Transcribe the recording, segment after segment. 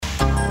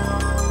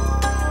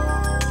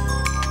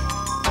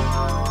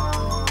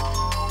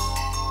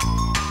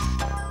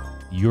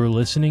You're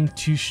listening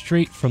to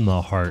Straight from the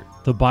Heart,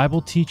 the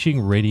Bible teaching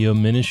radio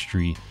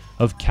ministry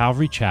of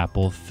Calvary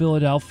Chapel,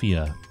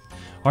 Philadelphia.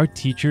 Our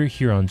teacher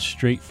here on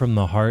Straight from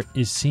the Heart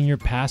is Senior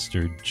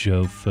Pastor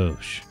Joe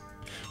Foch.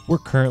 We're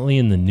currently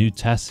in the New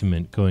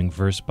Testament, going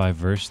verse by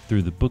verse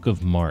through the book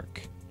of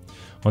Mark.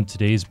 On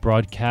today's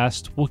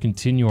broadcast, we'll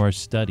continue our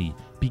study,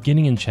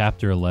 beginning in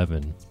chapter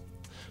 11.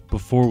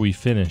 Before we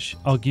finish,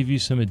 I'll give you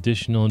some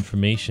additional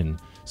information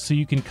so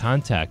you can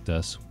contact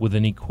us with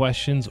any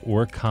questions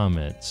or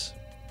comments.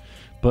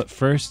 But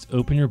first,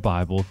 open your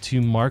Bible to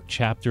Mark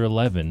chapter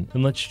 11,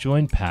 and let's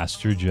join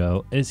Pastor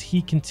Joe as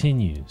he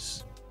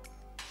continues.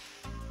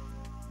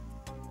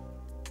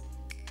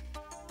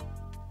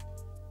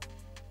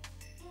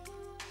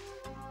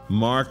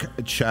 Mark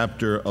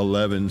chapter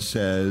 11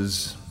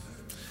 says,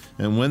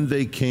 "And when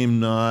they came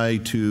nigh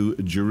to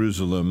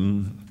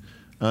Jerusalem,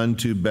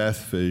 unto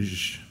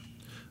Bethphage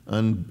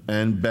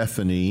and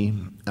Bethany,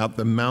 at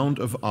the Mount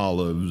of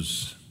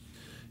Olives,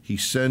 he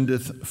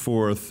sendeth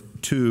forth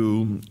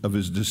two of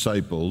his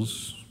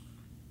disciples,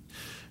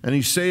 and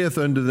he saith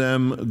unto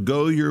them,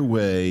 Go your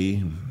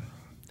way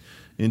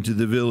into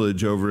the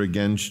village over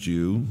against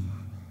you,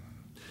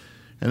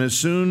 and as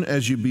soon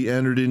as you be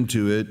entered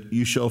into it,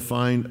 you shall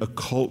find a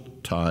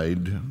colt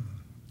tied,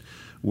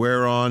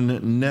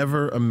 whereon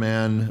never a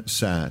man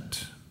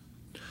sat.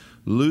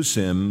 Loose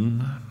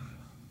him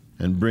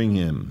and bring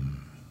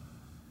him.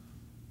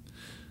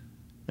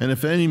 And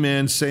if any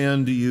man say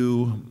unto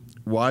you,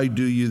 Why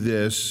do you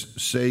this?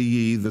 Say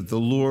ye that the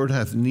Lord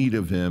hath need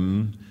of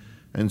him,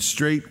 and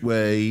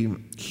straightway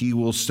he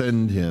will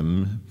send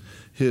him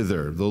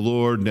hither." The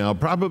Lord now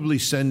probably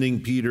sending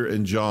Peter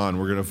and John.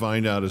 We're going to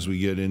find out as we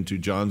get into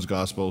John's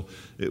gospel.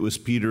 It was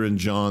Peter and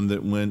John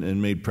that went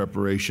and made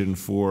preparation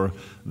for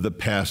the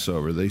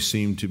Passover. They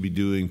seem to be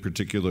doing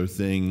particular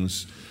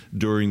things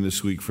during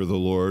this week for the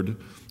Lord.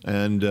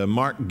 And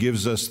Mark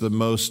gives us the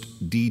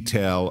most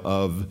detail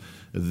of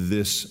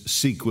this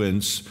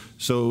sequence.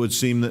 So it would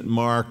seem that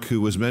Mark, who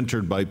was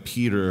mentored by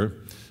Peter,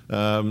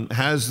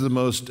 has the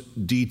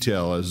most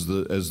detail as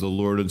the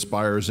Lord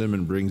inspires him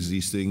and brings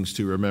these things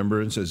to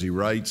remembrance as he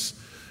writes.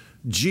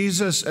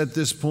 Jesus at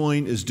this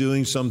point is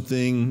doing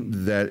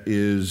something that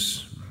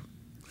is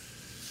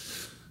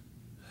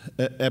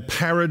a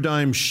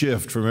paradigm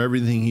shift from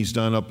everything he's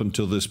done up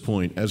until this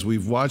point. As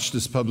we've watched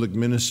this public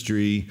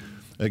ministry,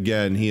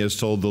 again, he has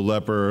told the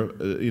leper,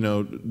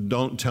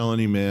 don't tell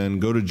any man,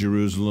 go to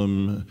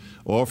Jerusalem,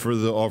 offer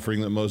the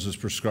offering that Moses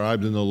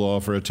prescribed in the law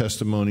for a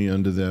testimony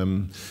unto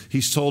them.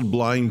 He's told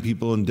blind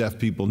people and deaf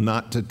people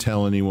not to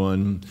tell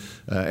anyone.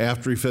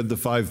 After he fed the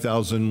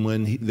 5,000,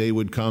 when they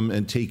would come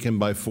and take him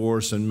by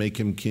force and make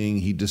him king,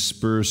 he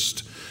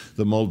dispersed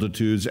the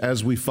multitudes.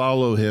 As we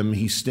follow him,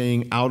 he's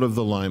staying out of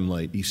the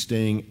limelight. He's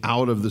staying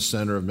out of the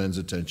center of men's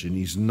attention.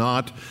 He's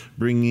not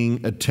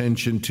bringing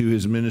attention to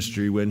his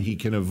ministry when he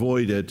can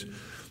avoid it.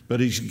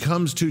 But he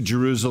comes to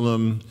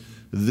Jerusalem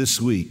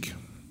this week,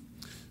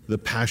 the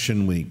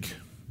Passion Week,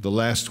 the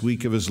last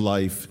week of his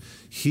life.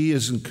 He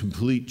is in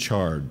complete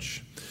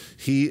charge.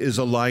 He is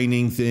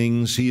aligning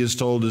things. He has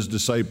told his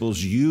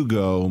disciples, you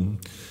go.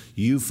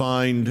 You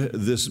find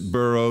this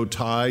burro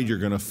tied, you're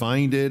going to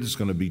find it, it's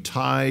going to be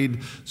tied,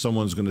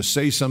 someone's going to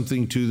say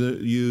something to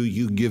you,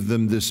 you give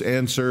them this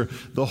answer.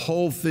 The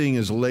whole thing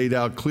is laid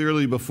out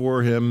clearly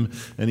before him,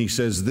 and he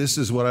says, this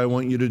is what I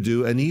want you to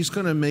do, and he's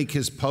going to make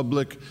his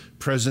public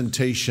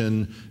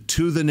presentation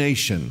to the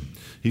nation.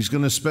 He's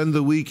going to spend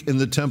the week in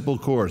the temple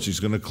courts. He's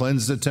going to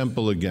cleanse the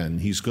temple again.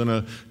 He's going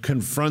to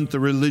confront the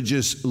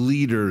religious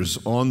leaders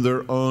on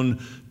their own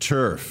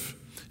turf.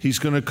 He's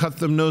going to cut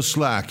them no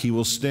slack. He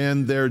will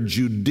stand there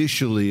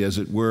judicially, as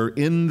it were,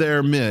 in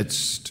their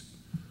midst.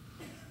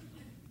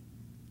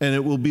 And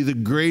it will be the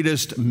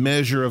greatest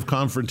measure of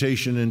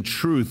confrontation and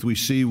truth we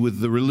see with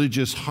the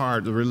religious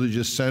heart, the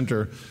religious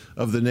center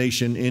of the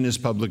nation in his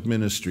public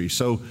ministry.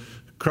 So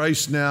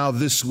Christ now,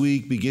 this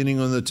week, beginning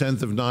on the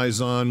 10th of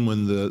Nisan,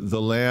 when the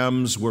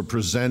lambs were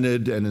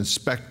presented and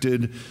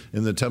inspected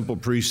in the temple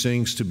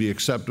precincts to be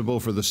acceptable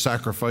for the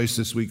sacrifice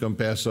this week on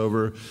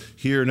Passover,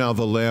 here now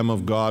the Lamb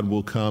of God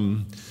will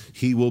come.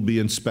 He will be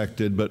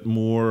inspected, but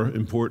more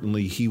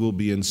importantly, he will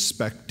be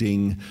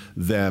inspecting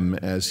them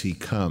as he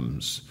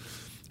comes.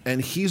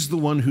 And he's the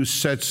one who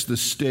sets the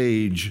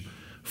stage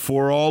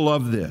for all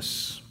of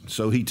this.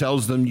 So he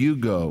tells them, you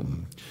go.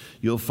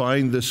 You'll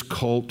find this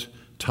colt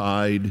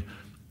tied,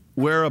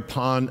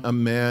 whereupon a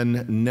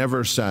man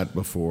never sat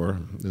before.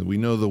 We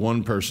know the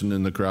one person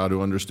in the crowd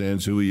who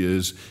understands who he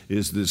is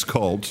this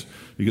colt,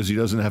 because he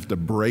doesn't have to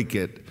break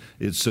it.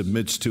 It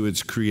submits to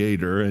its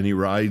creator, and he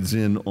rides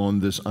in on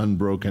this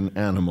unbroken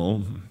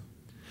animal.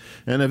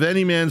 And if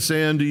any man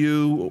say unto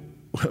you,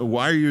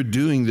 why are you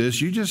doing this?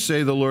 You just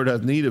say the Lord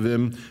hath need of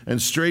him, and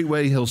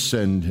straightway he'll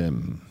send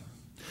him.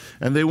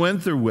 And they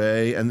went their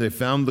way, and they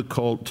found the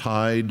colt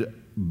tied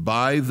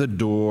by the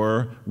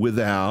door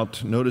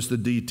without, notice the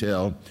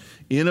detail,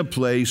 in a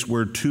place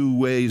where two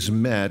ways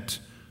met,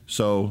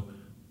 so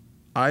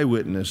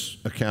eyewitness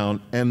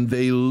account, and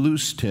they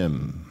loosed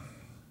him.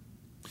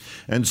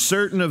 And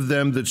certain of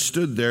them that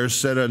stood there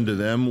said unto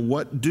them,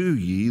 What do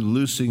ye,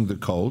 loosing the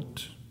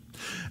colt?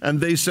 And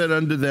they said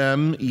unto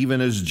them,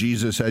 Even as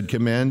Jesus had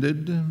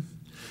commanded.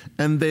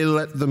 And they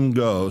let them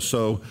go.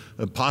 So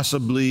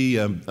possibly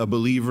a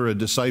believer, a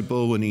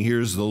disciple, when he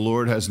hears the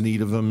Lord has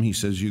need of him, he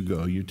says, you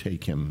go, you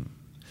take him.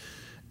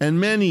 And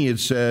many, it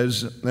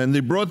says, and they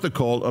brought the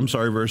colt,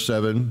 verse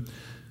 7,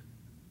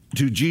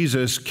 to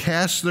Jesus,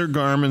 cast their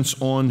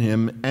garments on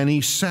him, and he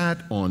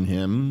sat on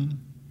him.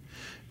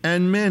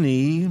 And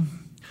many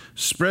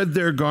spread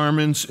their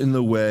garments in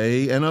the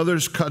way, and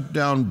others cut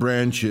down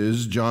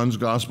branches. John's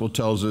gospel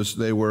tells us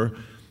they were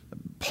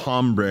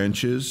palm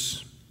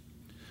branches.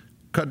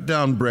 Cut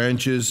down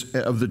branches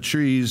of the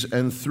trees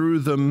and threw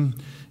them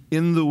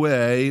in the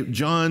way.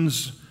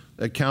 John's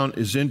account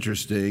is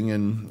interesting,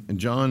 and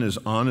John is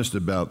honest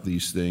about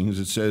these things.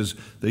 It says,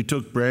 they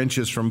took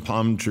branches from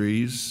palm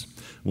trees,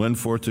 went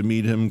forth to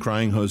meet him,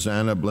 crying,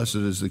 Hosanna, blessed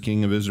is the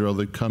King of Israel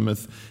that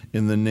cometh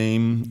in the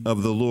name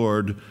of the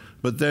Lord.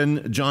 But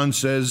then John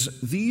says,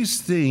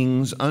 these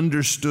things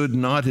understood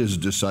not his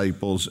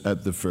disciples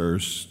at the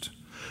first,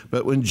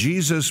 but when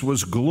Jesus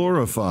was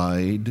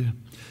glorified,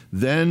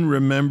 then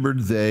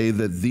remembered they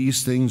that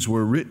these things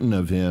were written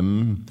of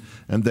him,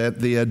 and that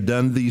they had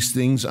done these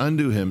things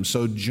unto him.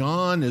 So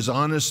John is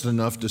honest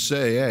enough to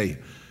say, hey,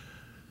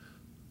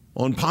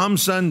 on Palm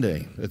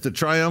Sunday at the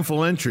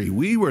triumphal entry,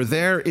 we were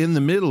there in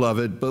the middle of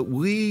it, but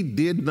we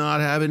did not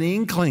have an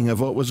inkling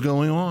of what was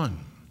going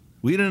on.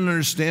 We didn't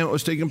understand what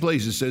was taking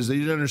place. It says they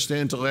didn't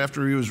understand until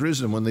after he was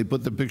risen when they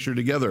put the picture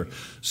together.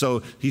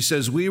 So he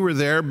says, we were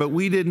there, but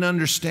we didn't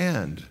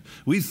understand.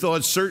 We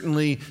thought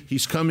certainly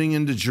he's coming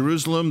into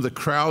Jerusalem. The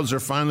crowds are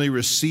finally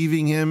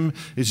receiving him.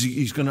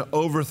 He's going to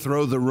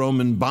overthrow the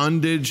Roman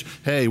bondage.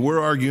 Hey, we're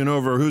arguing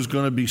over who's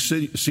going to be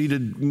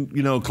seated,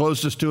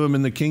 closest to him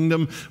in the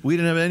kingdom. We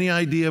didn't have any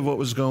idea of what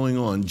was going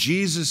on.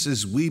 Jesus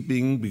is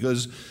weeping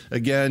because,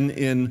 again,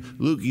 in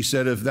Luke, he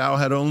said, if thou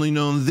had only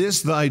known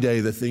this thy day,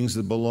 the things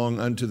that belong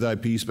unto thy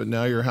peace, but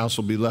now your house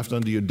will be left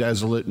unto you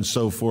desolate, and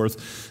so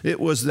forth. It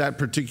was that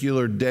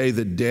particular day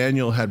that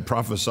Daniel had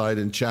prophesied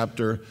in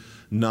chapter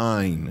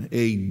 9.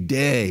 A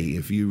day,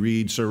 if you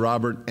read Sir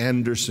Robert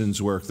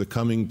Anderson's work, The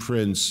Coming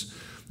Prince,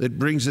 it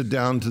brings it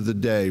down to the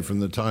day from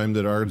the time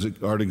that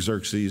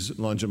Artaxerxes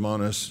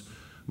Longimanus,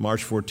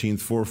 March 14th,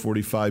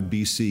 445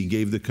 BC,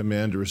 gave the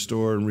command to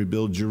restore and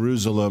rebuild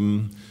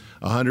Jerusalem.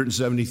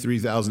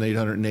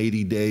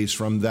 173,880 days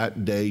from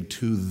that day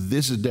to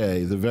this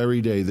day, the very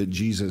day that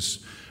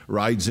Jesus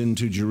rides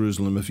into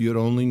Jerusalem. If you had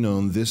only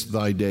known this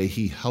thy day,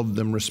 he held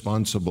them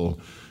responsible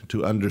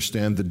to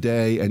understand the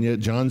day. And yet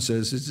John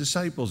says his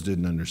disciples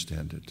didn't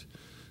understand it.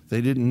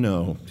 They didn't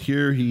know.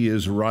 Here he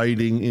is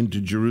riding into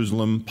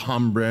Jerusalem,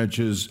 palm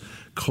branches,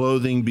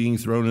 clothing being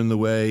thrown in the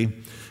way.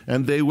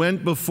 And they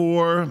went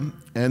before,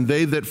 and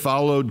they that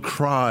followed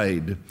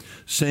cried,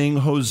 saying,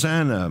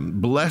 Hosanna,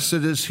 blessed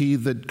is he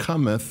that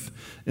cometh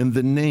in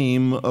the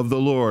name of the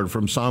Lord.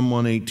 From Psalm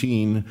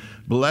 118,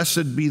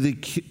 blessed be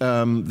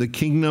the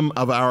kingdom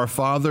of our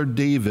father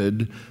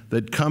David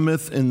that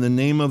cometh in the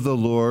name of the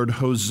Lord.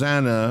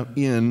 Hosanna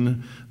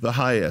in the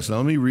highest. Now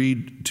let me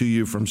read to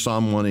you from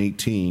Psalm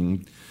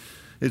 118.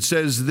 It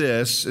says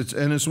this,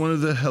 and it's one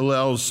of the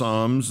Hallel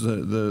Psalms,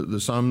 the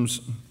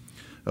Psalms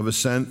of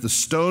Ascent. The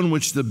stone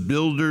which the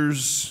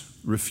builders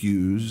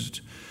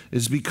refused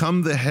is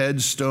become the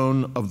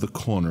headstone of the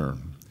corner.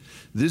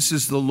 This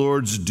is the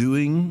Lord's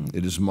doing.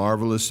 It is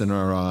marvelous in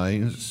our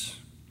eyes.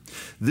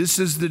 This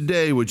is the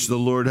day which the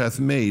Lord hath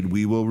made.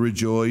 We will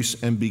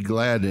rejoice and be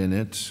glad in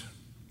it.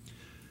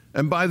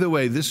 And by the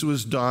way, this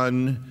was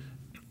done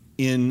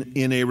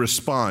in a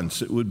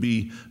response. It would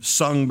be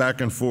sung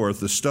back and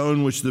forth. The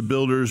stone which the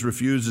builders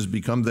refused has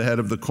become the head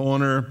of the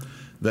corner.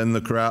 Then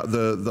the crowd,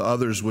 the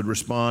others would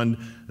respond,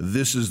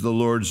 this is the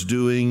Lord's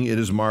doing, it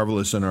is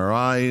marvelous in our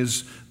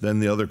eyes.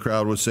 Then the other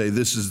crowd would say,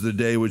 this is the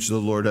day which the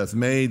Lord hath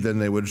made. Then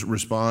they would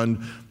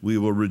respond, we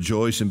will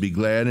rejoice and be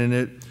glad in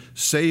it.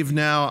 Save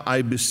now,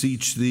 I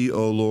beseech thee,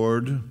 O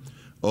Lord.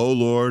 O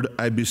Lord,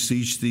 I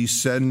beseech thee,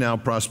 send now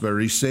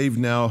prosperity. Save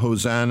now,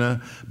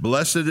 Hosanna.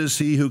 Blessed is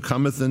he who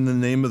cometh in the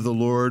name of the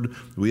Lord.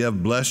 We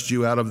have blessed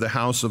you out of the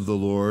house of the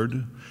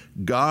Lord.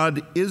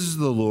 God is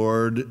the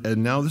Lord,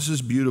 and now this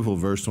is beautiful,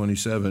 verse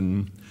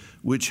 27,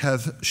 which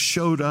hath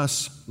showed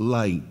us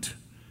light.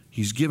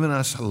 He's given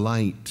us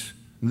light,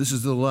 and this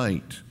is the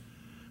light.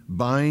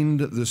 Bind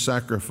the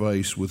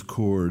sacrifice with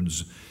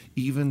cords,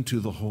 even to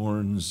the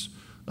horns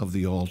of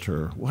the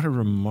altar. What a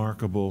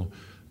remarkable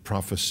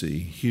prophecy.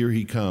 Here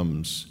he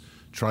comes,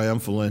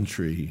 triumphal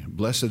entry.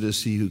 Blessed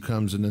is he who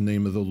comes in the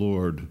name of the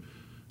Lord.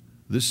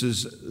 This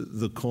is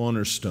the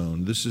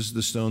cornerstone. This is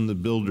the stone the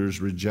builders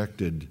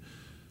rejected.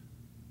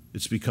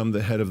 It's become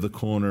the head of the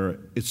corner.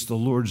 It's the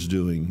Lord's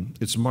doing.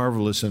 It's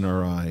marvelous in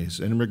our eyes.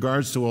 And in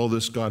regards to all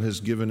this, God has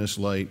given us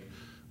light.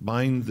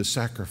 Bind the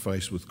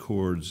sacrifice with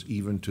cords,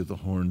 even to the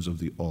horns of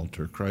the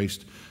altar.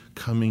 Christ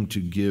coming to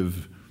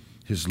give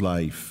his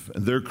life.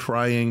 And they're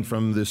crying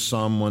from this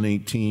Psalm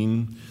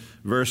 118.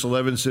 Verse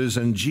 11 says,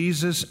 and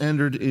Jesus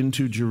entered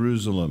into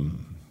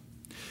Jerusalem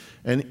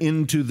and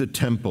into the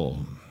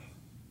temple.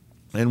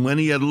 And when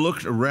he had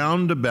looked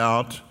round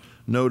about,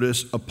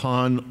 notice,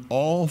 upon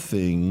all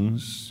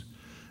things,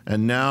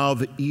 and now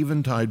the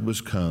eventide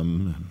was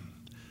come,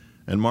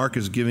 and Mark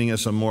is giving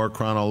us a more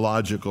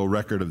chronological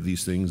record of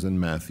these things than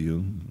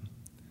Matthew.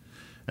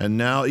 And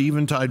now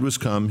eventide was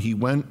come, he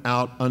went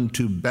out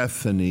unto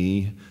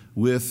Bethany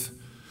with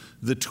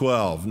the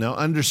 12. Now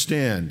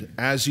understand,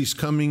 as he's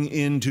coming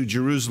into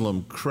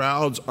Jerusalem,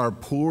 crowds are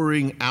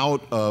pouring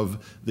out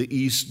of the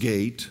east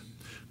gate.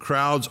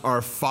 Crowds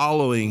are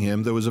following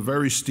him. There was a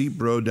very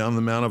steep road down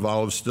the Mount of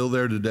Olives, still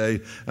there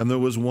today, and there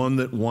was one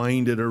that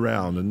winded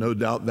around, and no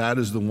doubt that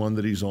is the one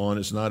that he's on.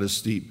 It's not as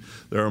steep.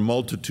 There are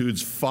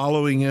multitudes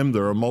following him.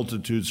 There are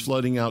multitudes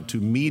flooding out to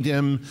meet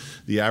him.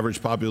 The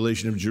average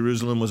population of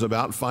Jerusalem was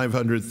about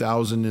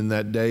 500,000 in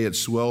that day. It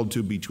swelled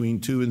to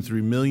between 2 and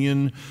 3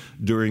 million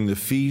during the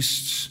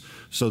feasts.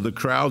 So the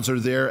crowds are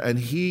there, and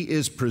he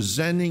is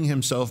presenting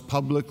himself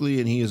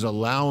publicly, and he is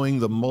allowing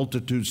the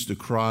multitudes to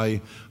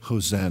cry,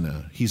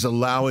 Hosanna. He's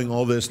allowing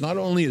all this. Not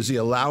only is he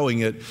allowing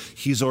it,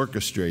 he's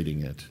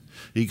orchestrating it.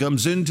 He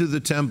comes into the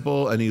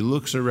temple, and he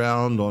looks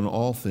around on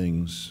all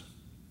things.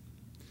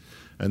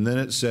 And then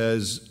it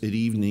says, at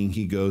evening,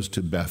 he goes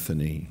to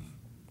Bethany.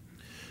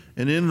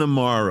 And in the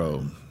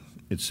morrow,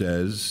 it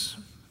says,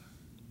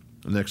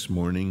 the next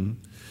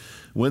morning,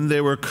 when they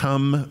were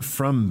come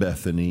from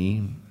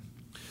Bethany,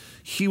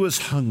 he was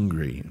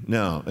hungry.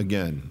 Now,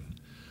 again,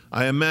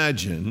 I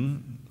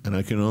imagine, and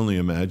I can only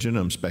imagine,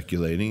 I'm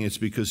speculating, it's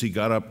because he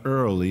got up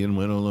early and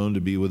went alone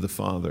to be with the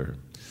Father.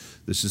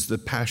 This is the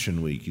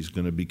Passion Week. He's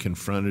going to be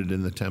confronted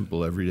in the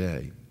temple every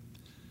day.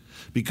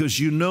 Because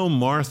you know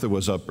Martha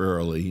was up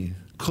early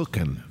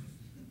cooking.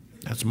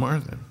 That's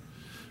Martha.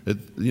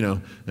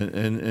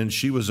 And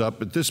she was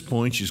up at this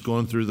point. She's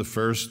going through the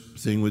first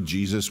thing with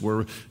Jesus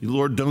where,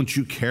 Lord, don't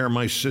you care?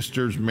 My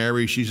sister's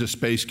Mary. She's a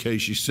space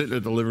case. She's sitting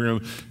at the living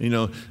room,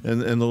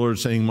 and the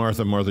Lord's saying,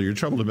 Martha, Martha, you're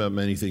troubled about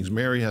many things.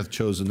 Mary hath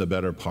chosen the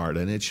better part,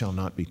 and it shall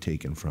not be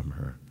taken from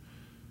her.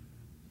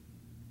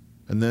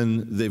 And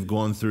then they've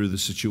gone through the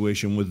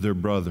situation with their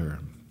brother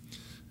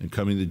and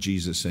coming to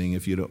Jesus saying,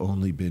 if you'd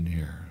only been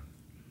here,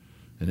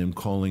 and him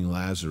calling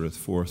Lazarus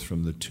forth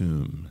from the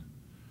tomb.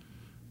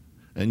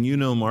 And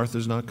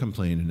Martha's not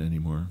complaining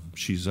anymore.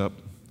 She's up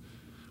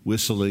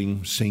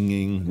whistling,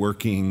 singing,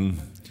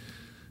 working,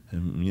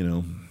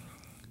 and,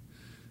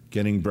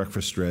 getting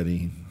breakfast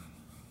ready.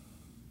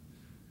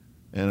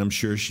 And I'm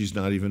sure she's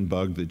not even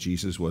bugged that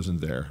Jesus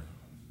wasn't there.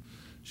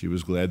 She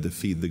was glad to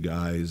feed the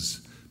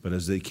guys. But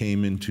as they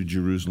came into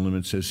Jerusalem,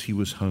 it says he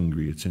was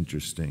hungry. It's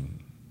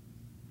interesting.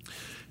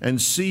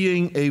 And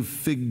seeing a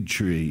fig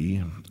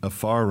tree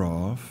afar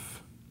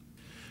off,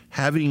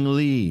 having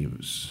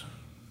leaves,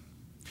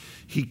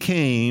 he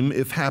came,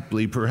 if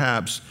haply,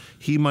 perhaps,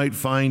 he might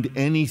find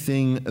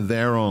anything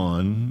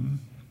thereon.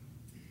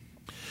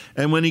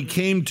 And when he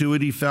came to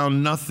it, he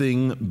found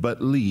nothing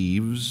but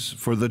leaves,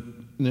 for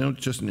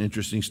just an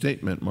interesting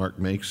statement Mark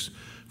makes,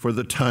 for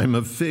the time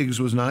of figs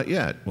was not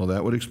yet. Well,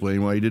 that would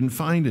explain why he didn't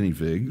find any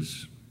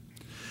figs.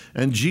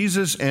 And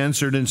Jesus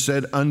answered and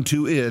said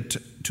unto it,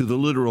 to the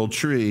literal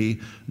tree,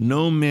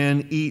 no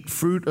man eat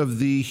fruit of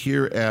thee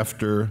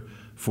hereafter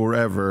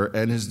forever.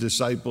 And his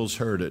disciples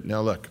heard it. Now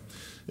look.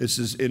 This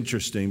is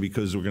interesting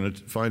because we're going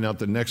to find out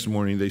the next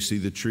morning they see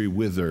the tree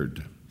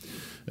withered.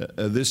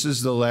 This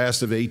is the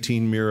last of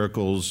 18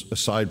 miracles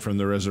aside from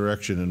the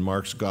resurrection in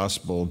Mark's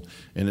gospel,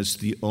 and it's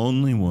the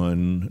only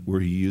one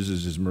where he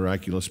uses his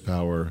miraculous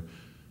power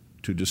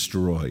to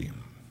destroy.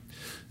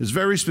 It's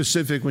very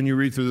specific when you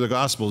read through the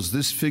gospels.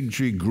 This fig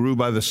tree grew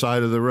by the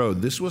side of the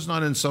road. This was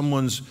not in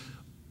someone's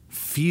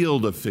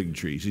field of fig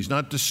trees. He's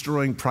not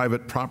destroying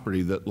private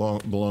property that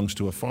belongs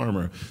to a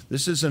farmer.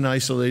 This is an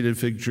isolated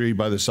fig tree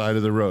by the side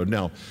of the road.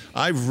 Now,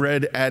 I've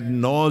read ad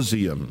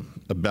nauseum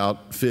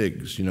about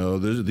figs.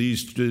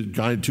 These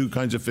two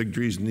kinds of fig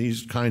trees, and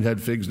these kind had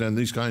figs, and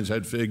these kinds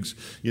had figs,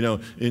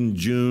 in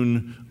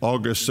June,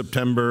 August,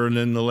 September, and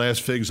then the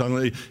last figs.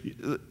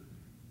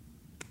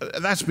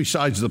 That's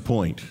besides the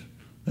point.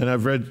 And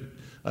I've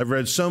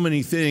read so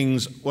many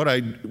things.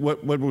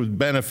 What would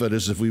benefit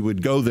is if we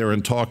would go there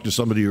and talk to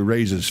somebody who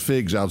raises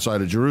figs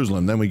outside of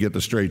Jerusalem. Then we get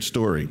the straight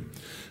story.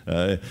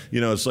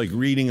 It's like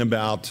reading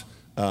about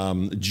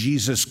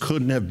Jesus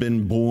couldn't have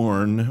been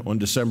born on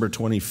December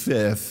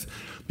 25th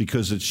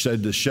because it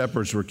said the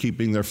shepherds were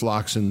keeping their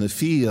flocks in the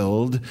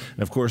field.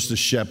 And of course, the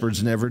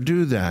shepherds never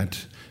do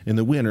that in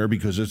the winter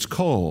because it's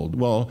cold.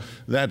 Well,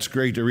 that's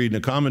great to read in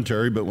a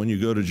commentary, but when you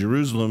go to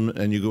Jerusalem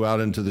and you go out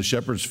into the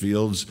shepherds'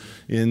 fields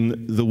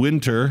in the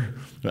winter,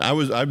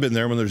 I've been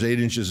there when there's 8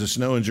 inches of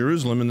snow in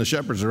Jerusalem, and the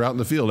shepherds are out in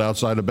the field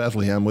outside of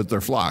Bethlehem with their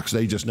flocks.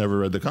 They just never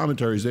read the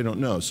commentaries. They don't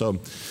know. So,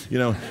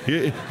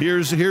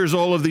 here's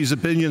all of these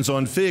opinions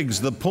on figs.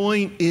 The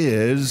point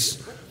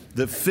is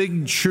the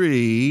fig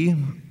tree.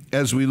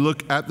 As we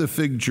look at the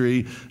fig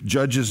tree,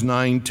 Judges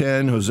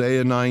 9:10,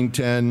 Hosea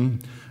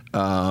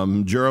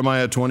 9:10,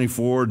 Jeremiah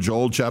 24,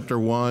 Joel chapter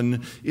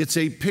 1, it's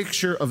a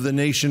picture of the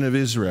nation of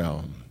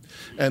Israel.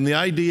 And the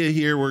idea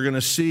here we're going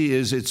to see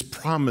is it's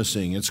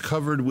promising. It's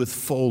covered with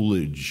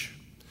foliage.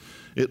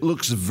 It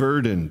looks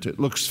verdant. It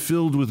looks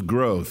filled with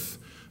growth,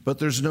 but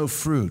there's no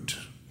fruit.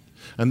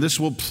 And this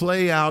will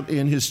play out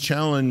in his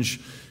challenge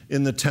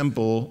in the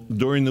temple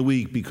during the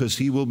week, because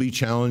he will be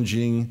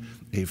challenging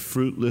a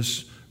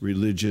fruitless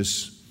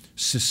religious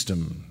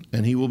system.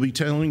 And he will be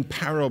telling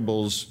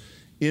parables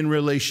in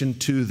relation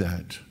to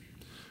that.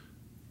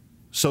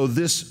 So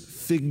this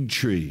fig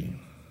tree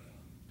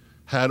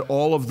had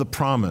all of the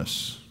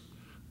promise,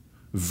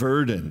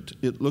 verdant.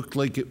 It looked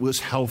like it was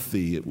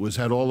healthy. It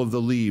had all of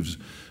the leaves,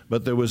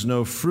 but there was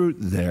no fruit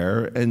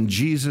there. And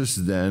Jesus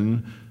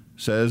then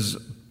says,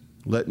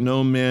 "Let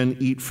no man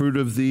eat fruit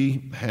of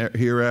thee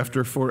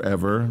hereafter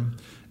forever."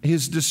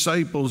 His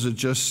disciples, it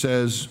just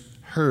says,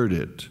 heard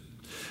it.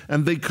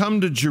 And they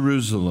come to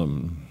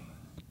Jerusalem.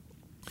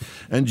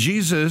 And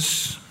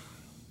Jesus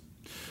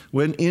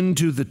went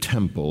into the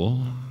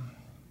temple,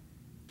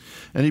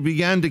 and he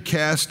began to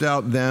cast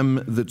out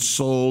them that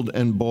sold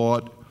and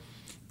bought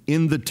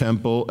in the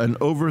temple, and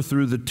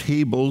overthrew the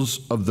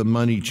tables of the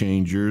money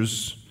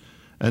changers.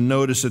 And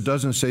notice it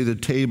doesn't say the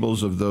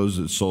tables of those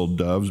that sold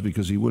doves,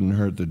 because he wouldn't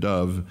hurt the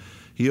dove.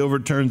 He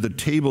overturned the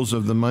tables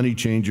of the money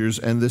changers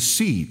and the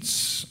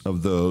seats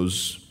of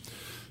those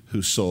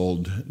who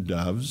sold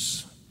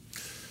doves.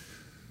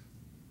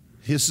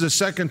 This is the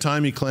second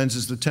time he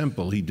cleanses the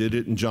temple. He did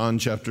it in John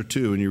chapter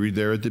 2, and you read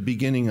there at the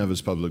beginning of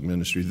his public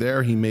ministry.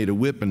 There he made a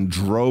whip and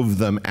drove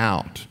them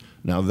out.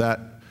 Now that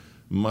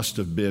must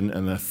have been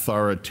an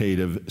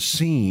authoritative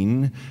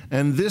scene,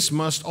 and this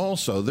must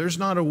also. There's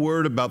not a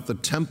word about the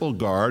temple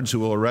guards who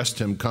will arrest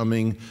him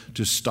coming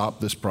to stop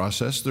this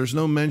process. There's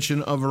no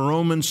mention of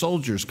Roman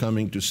soldiers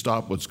coming to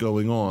stop what's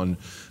going on.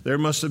 There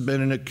must have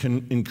been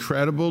an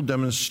incredible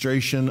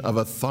demonstration of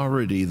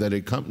authority that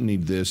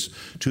accompanied this,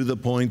 to the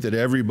point that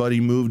everybody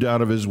moved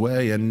out of his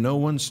way and no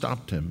one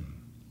stopped him.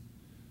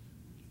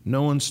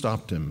 No one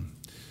stopped him.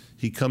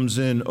 He comes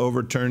in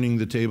overturning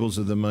the tables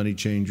of the money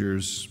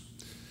changers,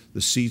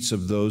 the seats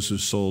of those who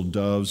sold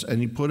doves, and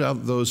he put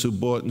out those who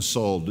bought and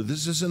sold.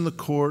 This is in the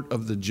court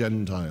of the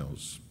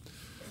Gentiles.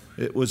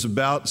 It was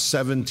about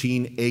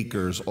 17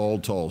 acres all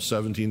told,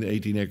 17 to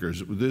 18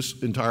 acres.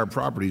 This entire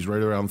property is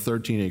right around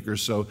 13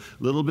 acres, so a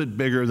little bit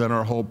bigger than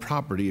our whole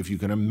property, if you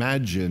can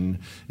imagine,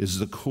 is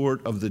the court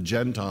of the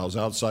Gentiles,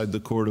 outside the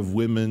court of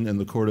women and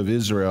the court of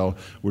Israel,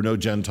 where no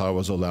Gentile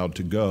was allowed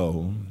to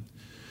go.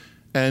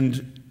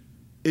 And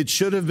it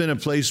should have been a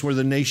place where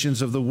the nations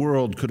of the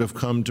world could have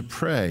come to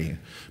pray.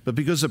 But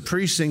because the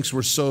precincts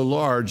were so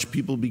large,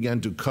 people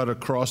began to cut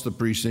across the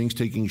precincts,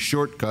 taking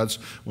shortcuts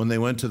when they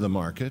went to the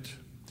market.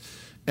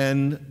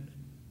 And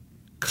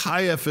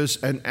Caiaphas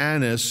and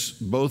Annas,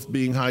 both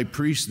being high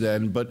priests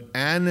then, but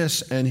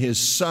Annas and his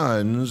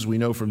sons, we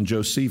know from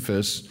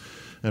Josephus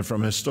and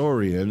from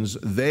historians,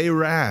 they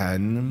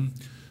ran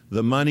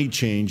the money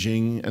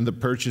changing and the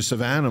purchase of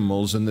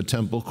animals in the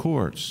temple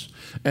courts.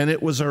 And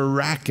it was a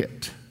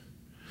racket.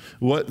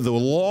 What the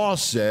law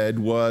said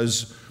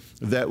was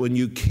that when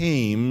you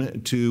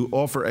came to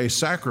offer a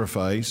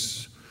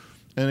sacrifice,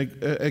 and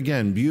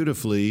again,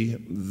 beautifully,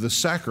 the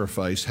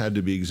sacrifice had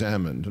to be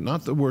examined,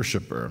 not the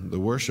worshiper. The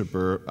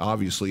worshiper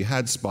obviously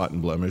had spot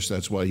and blemish.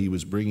 That's why he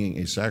was bringing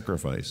a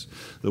sacrifice.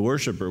 The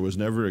worshiper was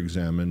never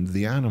examined.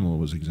 The animal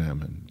was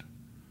examined,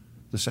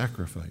 the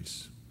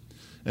sacrifice.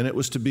 And it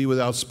was to be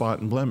without spot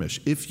and blemish.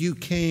 If you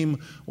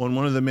came on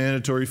one of the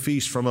mandatory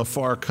feasts from a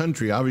far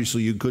country,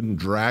 obviously you couldn't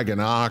drag an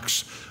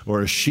ox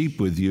or a sheep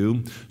with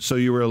you, so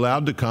you were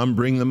allowed to come,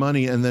 bring the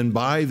money, and then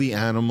buy the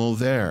animal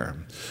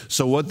there.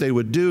 So what they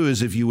would do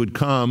is, if you would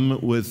come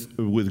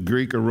with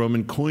Greek or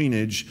Roman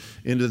coinage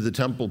into the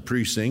temple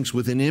precincts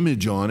with an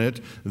image on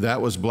it,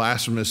 that was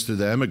blasphemous to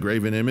them, a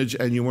graven image,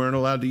 and you weren't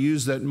allowed to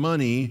use that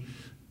money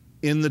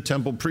in the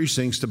temple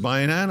precincts to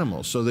buy an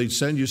animal. So they'd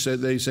send you,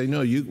 they say,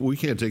 no, we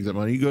can't take that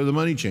money. You go to the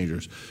money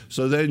changers.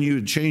 So then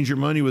you change your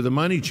money with the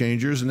money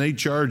changers, and they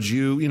charge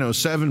you,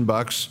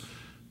 $7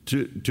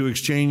 to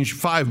exchange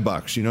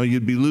 $5.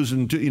 You'd be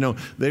losing,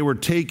 they were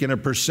taking a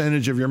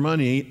percentage of your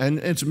money. And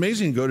it's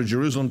amazing to go to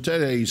Jerusalem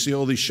today, you see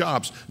all these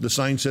shops, the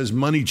sign says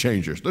money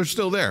changers. They're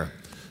still there.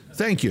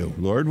 Thank you,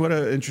 Lord. What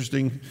an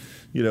interesting,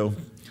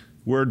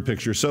 word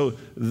picture. So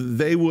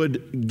they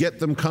would get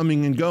them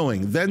coming and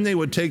going. Then they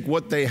would take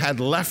what they had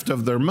left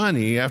of their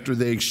money after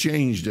they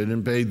exchanged it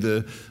and paid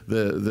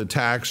the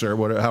tax or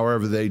whatever,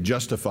 however they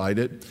justified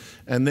it,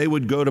 and they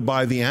would go to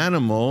buy the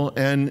animal.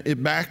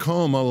 And back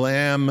home, a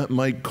lamb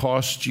might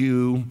cost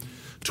you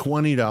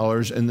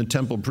 $20. In the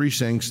temple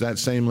precincts, that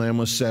same lamb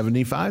was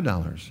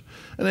 $75.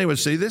 And they would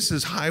say, this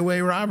is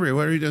highway robbery.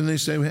 What are you doing? And they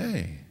say,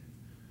 hey,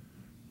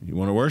 You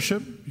want to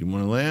worship? You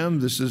want a lamb?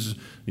 This is,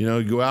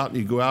 you go out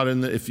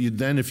in if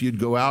you'd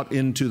go out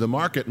into the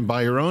market and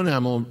buy your own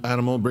animal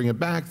and bring it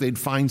back, they'd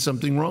find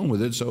something wrong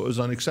with it, so it was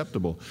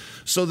unacceptable.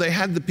 So they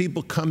had the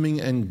people coming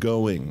and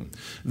going.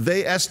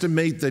 They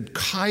estimate that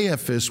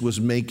Caiaphas was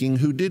making,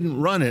 who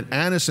didn't run it,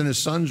 Annas and his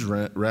sons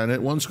ran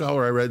it. One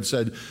scholar I read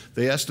said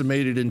they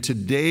estimated in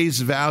today's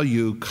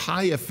value,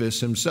 Caiaphas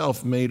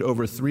himself made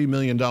over $3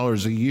 million a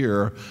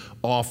year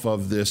off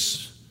of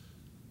this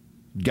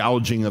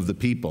gouging of the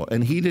people.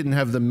 And he didn't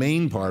have the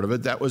main part of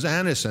it. That was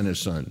Annas and his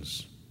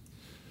sons.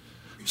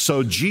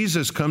 So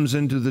Jesus comes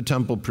into the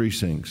temple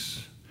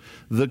precincts.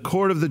 The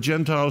court of the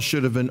Gentiles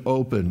should have been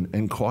open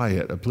and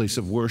quiet, a place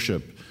of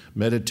worship,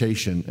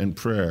 meditation, and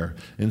prayer.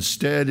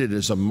 Instead, it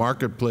is a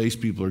marketplace.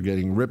 People are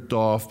getting ripped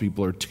off.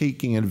 People are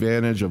taking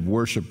advantage of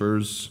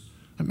worshipers.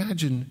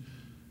 Imagine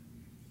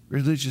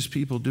religious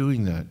people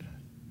doing that,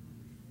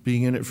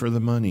 being in it for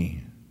the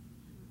money.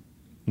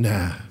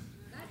 Nah.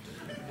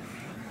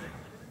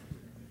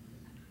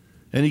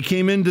 And he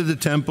came into the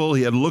temple.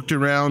 He had looked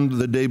around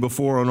the day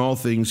before on all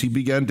things. He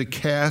began to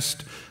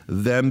cast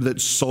them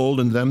that sold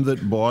and them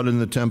that bought in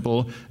the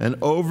temple and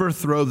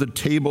overthrow the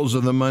tables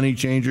of the money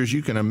changers.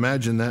 You can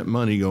imagine that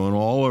money going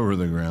all over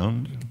the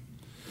ground.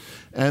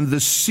 And the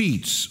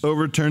seats,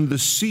 overturned the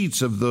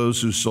seats of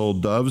those who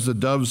sold doves. The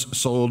doves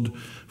sold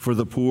for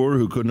the poor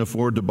who couldn't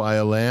afford to buy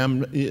a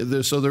lamb.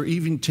 So they're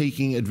even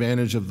taking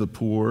advantage of the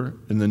poor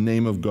in the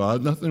name of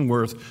God. Nothing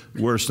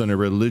worse than a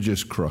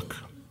religious crook.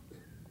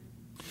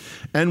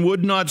 And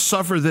would not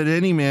suffer that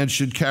any man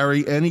should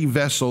carry any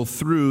vessel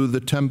through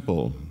the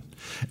temple.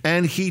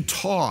 And he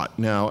taught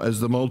now as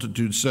the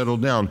multitude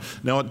settled down.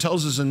 Now it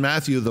tells us in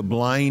Matthew, the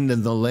blind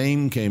and the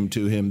lame came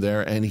to him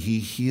there, and he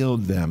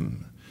healed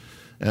them.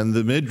 And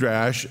the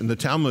Midrash and the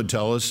Talmud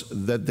tell us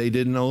that they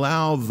didn't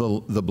allow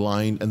the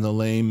blind and the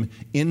lame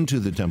into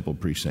the temple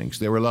precincts.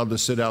 They were allowed to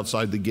sit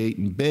outside the gate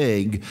and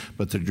beg,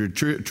 but the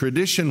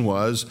tradition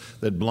was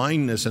that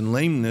blindness and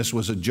lameness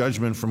was a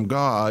judgment from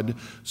God.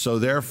 So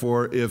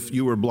therefore, if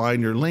you were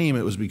blind or lame,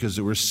 it was because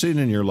there was sin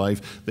in your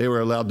life. They were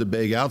allowed to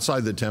beg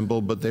outside the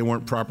temple, but they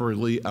weren't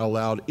properly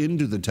allowed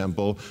into the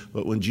temple.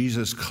 But when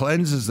Jesus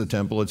cleanses the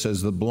temple, it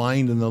says the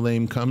blind and the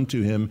lame come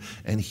to him,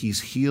 and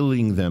he's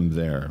healing them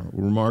there.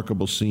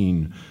 Remarkable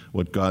scene,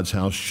 what God's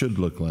house should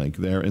look like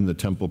there in the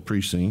temple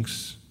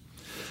precincts.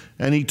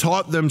 And he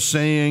taught them,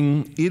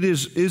 saying,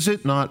 is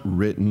it not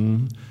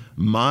written,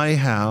 my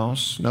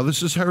house, now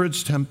this is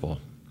Herod's temple.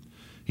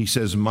 He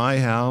says, my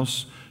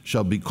house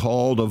shall be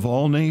called of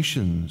all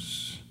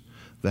nations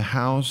the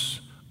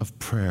house of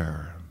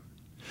prayer.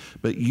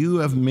 But you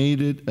have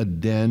made it a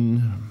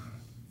den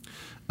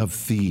of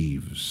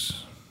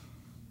thieves.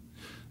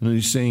 And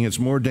he's saying it's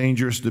more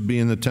dangerous to be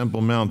in the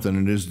Temple Mount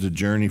than it is to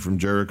journey from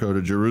Jericho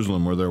to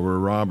Jerusalem, where there were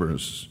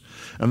robbers.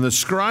 And the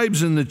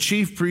scribes and the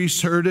chief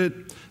priests heard it.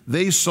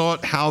 They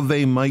sought how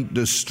they might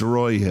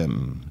destroy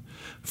him,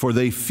 for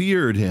they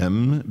feared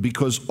him,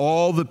 because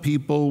all the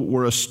people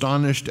were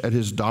astonished at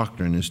his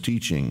doctrine, his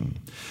teaching.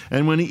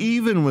 And when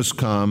even was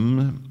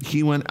come,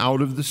 he went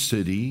out of the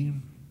city.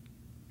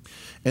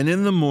 And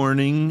in the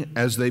morning,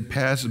 as they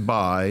passed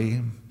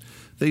by,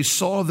 they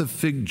saw the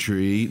fig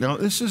tree. Now,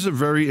 this is a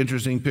very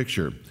interesting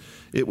picture.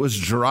 It was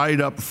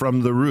dried up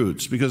from the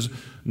roots, because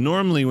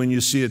normally when you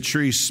see a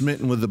tree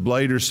smitten with a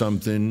blight or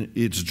something,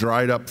 it's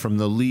dried up from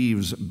the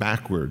leaves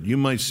backward. You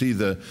might see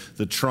the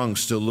trunk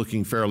still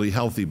looking fairly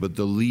healthy, but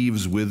the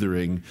leaves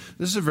withering.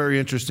 This is a very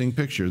interesting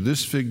picture.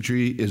 This fig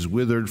tree is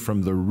withered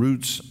from the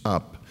roots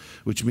up,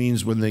 which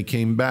means when they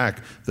came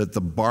back that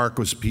the bark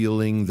was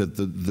peeling, that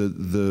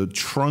the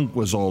trunk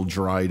was all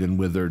dried and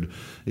withered.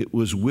 It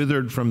was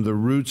withered from the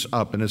roots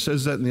up. And it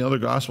says that in the other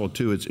gospel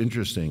too. It's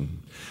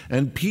interesting.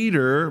 And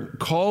Peter,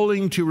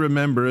 calling to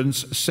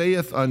remembrance,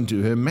 saith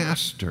unto him,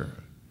 Master,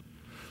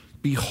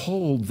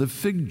 behold the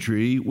fig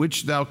tree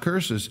which thou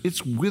cursest,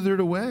 it's withered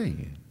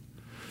away.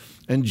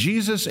 And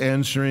Jesus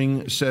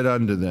answering said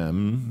unto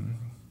them,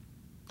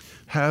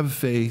 have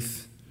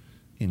faith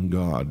in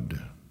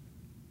God.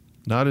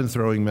 Not in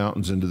throwing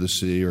mountains into the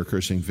sea or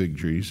cursing fig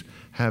trees.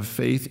 Have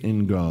faith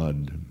in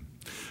God.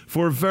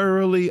 For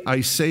verily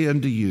I say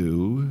unto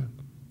you,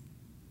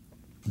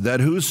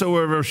 that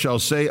whosoever shall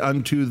say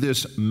unto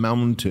this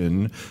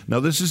mountain, now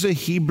this is a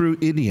Hebrew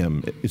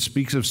idiom. It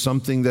speaks of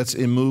something that's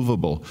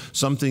immovable,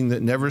 something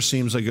that never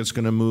seems like it's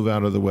going to move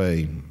out of the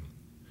way.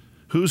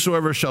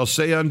 Whosoever shall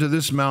say unto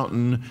this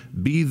mountain,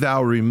 be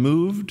thou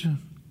removed,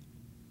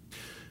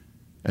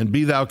 and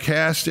be thou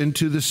cast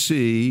into the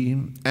sea,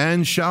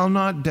 and shall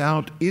not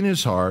doubt in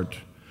his heart,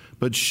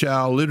 but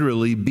shall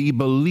literally be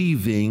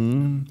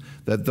believing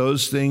that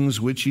those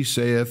things which he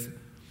saith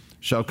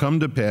shall come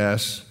to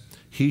pass,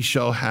 he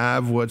shall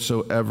have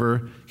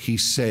whatsoever he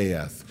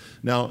saith.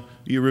 Now,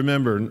 you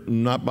remember,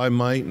 not by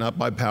might, not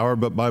by power,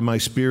 but by my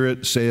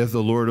spirit, saith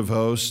the Lord of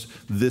hosts,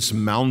 this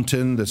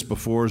mountain that's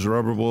before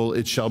Zerubbabel,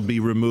 it shall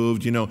be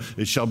removed,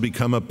 it shall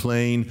become a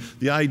plain.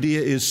 The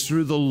idea is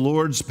through the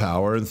Lord's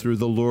power and through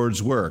the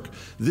Lord's work.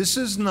 This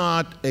is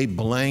not a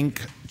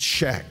blank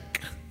check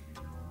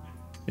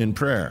in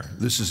prayer.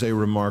 This is a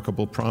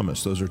remarkable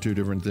promise. Those are two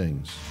different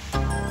things.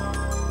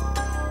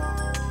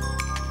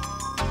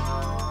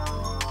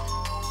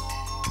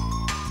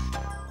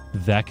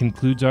 That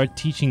concludes our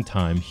teaching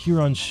time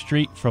here on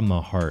Straight from the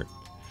Heart.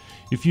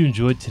 If you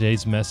enjoyed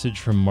today's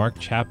message from Mark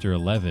chapter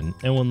 11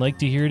 and would like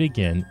to hear it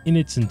again in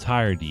its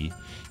entirety,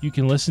 you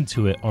can listen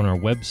to it on our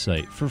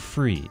website for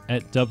free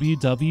at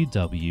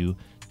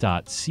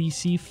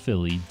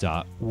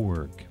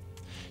www.ccphilly.org.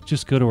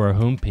 Just go to our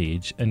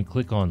homepage and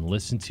click on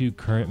Listen to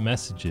Current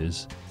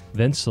Messages,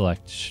 then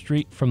select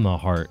Straight from the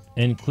Heart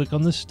and click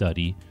on the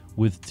study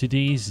with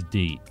today's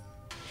date.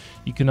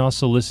 You can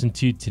also listen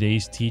to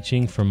today's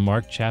teaching from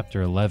Mark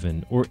chapter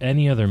 11 or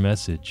any other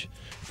message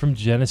from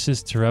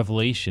Genesis to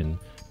Revelation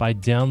by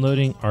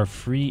downloading our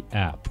free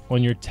app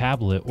on your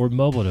tablet or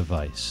mobile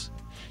device.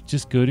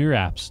 Just go to your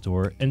app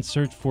store and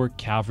search for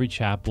Calvary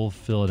Chapel,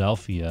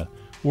 Philadelphia,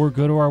 or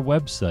go to our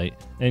website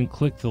and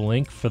click the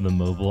link for the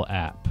mobile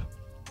app.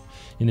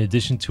 In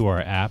addition to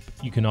our app,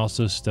 you can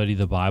also study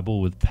the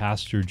Bible with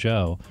Pastor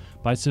Joe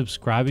by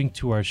subscribing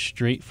to our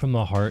Straight from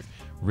the Heart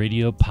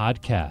radio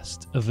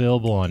podcast,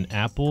 available on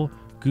Apple,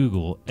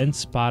 Google, and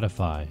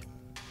Spotify.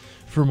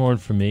 For more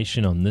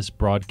information on this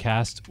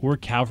broadcast or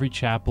Calvary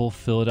Chapel,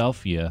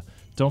 Philadelphia,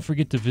 don't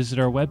forget to visit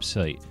our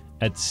website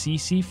at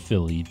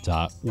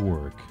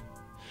ccphilly.org.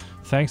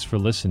 Thanks for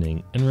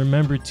listening, and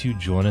remember to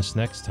join us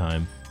next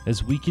time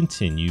as we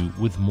continue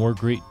with more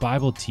great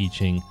Bible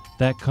teaching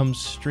that comes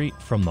straight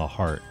from the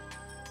heart.